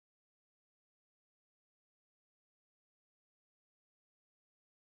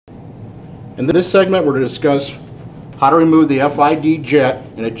In this segment, we're going to discuss how to remove the FID jet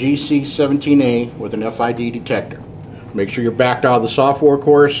in a GC-17A with an FID detector. Make sure you're backed out of the software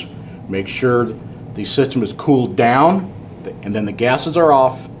course. Make sure the system is cooled down, and then the gases are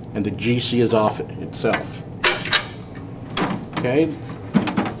off, and the GC is off itself. Okay,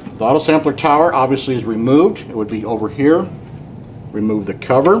 the auto sampler tower obviously is removed. It would be over here. Remove the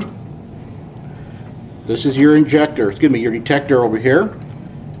cover. This is your injector, your detector over here.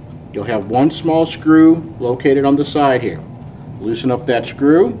 You'll have one small screw located on the side here. Loosen up that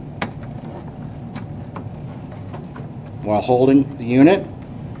screw while holding the unit.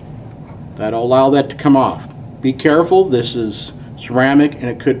 That'll allow that to come off. Be careful, this is ceramic and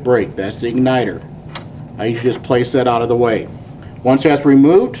it could break. That's the igniter. I usually just place that out of the way. Once that's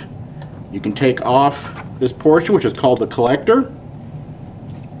removed, you can take off this portion, which is called the collector,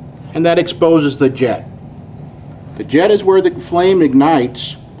 and that exposes the jet. The jet is where the flame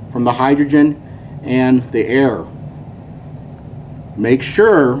ignites from the hydrogen and the air. Make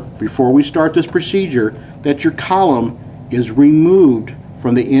sure, before we start this procedure, that your column is removed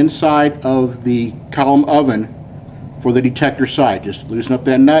from the inside of the column oven for the detector side. Just loosen up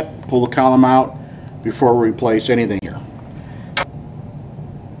that nut, pull the column out before we replace anything here.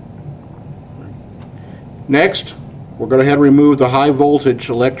 Next, we're going to have to remove the high voltage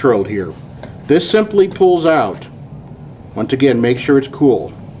electrode here. This simply pulls out. Once again, make sure it's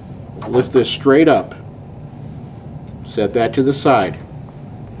cool. Lift this straight up. Set that to the side.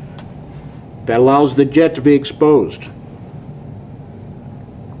 That allows the jet to be exposed.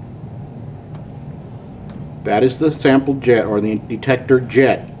 That is the sample jet, or the detector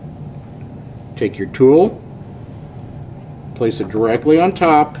jet. Take your tool, place it directly on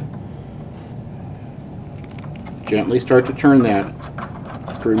top, gently start to turn that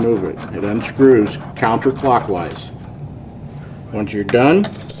to remove it. It unscrews counterclockwise. Once you're done,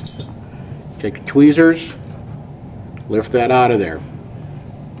 take your tweezers, lift that out of there.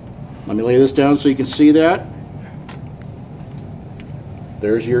 Let me lay this down so you can see that.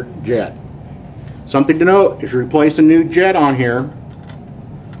 There's your jet. Something to note, if you replace a new jet on here,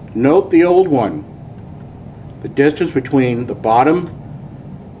 note the old one. The distance between the bottom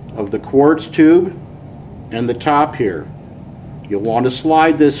of the quartz tube and the top here. You'll want to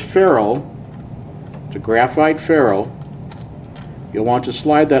slide this ferrule, it's a graphite ferrule, you'll want to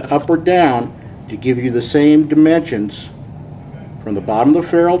slide that up or down to give you the same dimensions from the bottom of the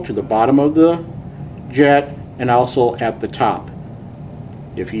ferrule to the bottom of the jet and also at the top.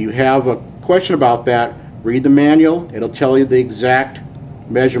 If you have a question about that, read the manual. It'll tell you the exact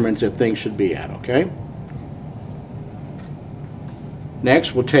measurements that things should be at, okay?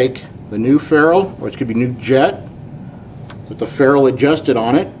 Next, we'll take the new ferrule, or it could be new jet, with the ferrule adjusted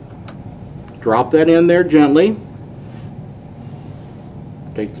on it. Drop that in there gently.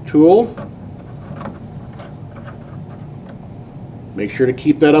 Take the tool. Make sure to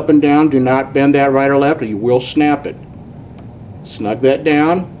keep that up and down. Do not bend that right or left or you will snap it. Snug that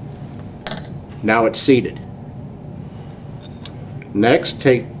down. Now it's seated. Next,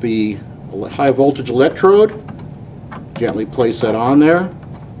 take the high voltage electrode. Gently place that on there.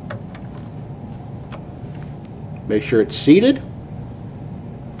 Make sure it's seated.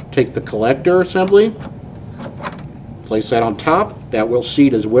 Take the collector assembly. Place that on top. That will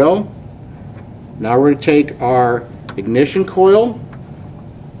seat as well. Now we're going to take our ignition coil,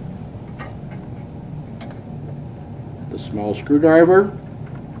 the small screwdriver,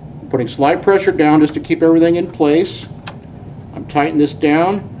 putting slight pressure down just to keep everything in place. I'm tightening this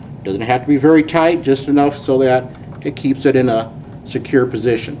down. Doesn't have to be very tight, just enough so that it keeps it in a secure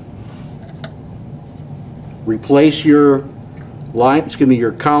position. Replace your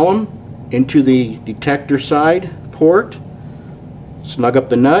your column into the detector side port. Snug up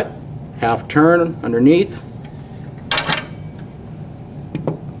the nut, half turn underneath.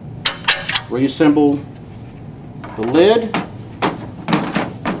 Reassemble the lid.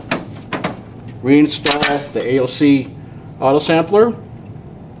 Reinstall the AOC auto sampler.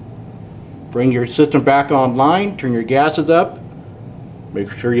 Bring your system back online. Turn your gases up. Make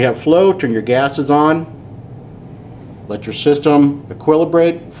sure you have flow. Turn your gases on. Let your system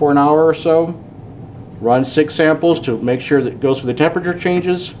equilibrate for an hour or so. Run 6 samples to make sure that it goes through the temperature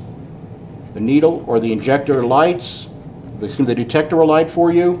changes. The needle or the injector lights. The detector will light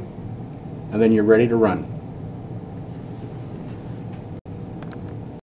for you. And then you're ready to run.